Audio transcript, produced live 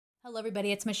Hello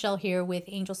everybody, it's Michelle here with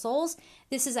Angel Souls.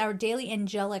 This is our daily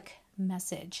angelic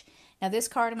message. Now this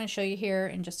card I'm going to show you here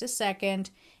in just a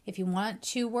second. If you want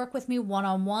to work with me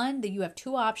one-on-one, you have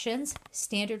two options.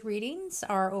 Standard readings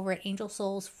are over at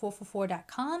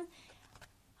angelsouls444.com.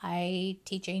 I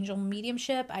teach angel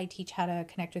mediumship. I teach how to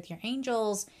connect with your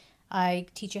angels. I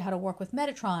teach you how to work with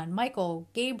Metatron, Michael,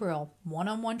 Gabriel,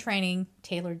 one-on-one training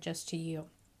tailored just to you.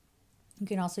 You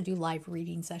can also do live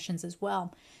reading sessions as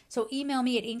well. So email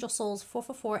me at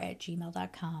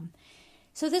angelsouls444@gmail.com.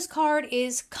 So this card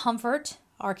is Comfort,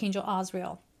 Archangel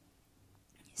Azrael.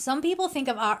 Some people think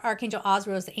of Archangel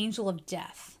Azrael as the angel of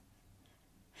death.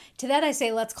 To that I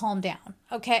say, let's calm down,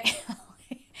 okay?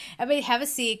 Everybody have a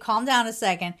seat, calm down a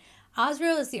second.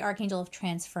 Azrael is the Archangel of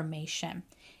transformation.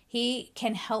 He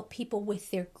can help people with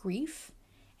their grief,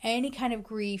 any kind of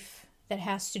grief that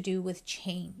has to do with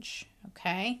change,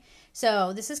 okay?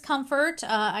 So this is Comfort.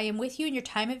 I am with you in your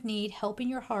time of need, helping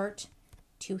your heart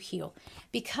to heal.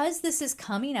 Because this is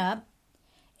coming up,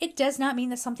 it does not mean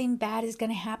that something bad is going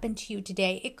to happen to you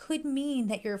today. It could mean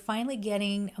that you're finally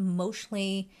getting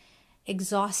emotionally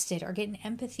exhausted or getting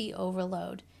empathy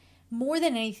overload. More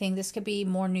than anything, this could be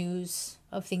more news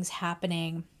of things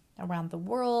happening around the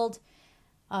world,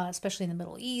 especially in the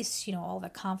Middle East, you know, all the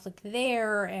conflict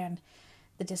there and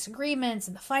the disagreements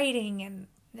and the fighting, and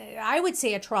I would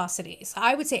say atrocities.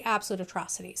 I would say absolute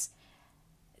atrocities.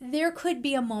 There could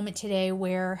be a moment today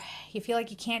where you feel like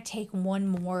you can't take one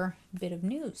more bit of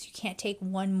news. You can't take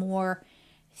one more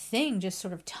thing just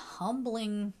sort of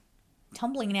tumbling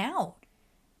out.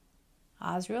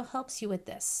 Azrael helps you with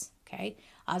this, okay?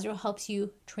 Azrael helps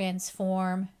you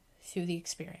transform through the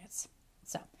experience.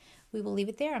 So we will leave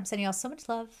it there. I'm sending you all so much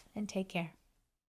love and take care.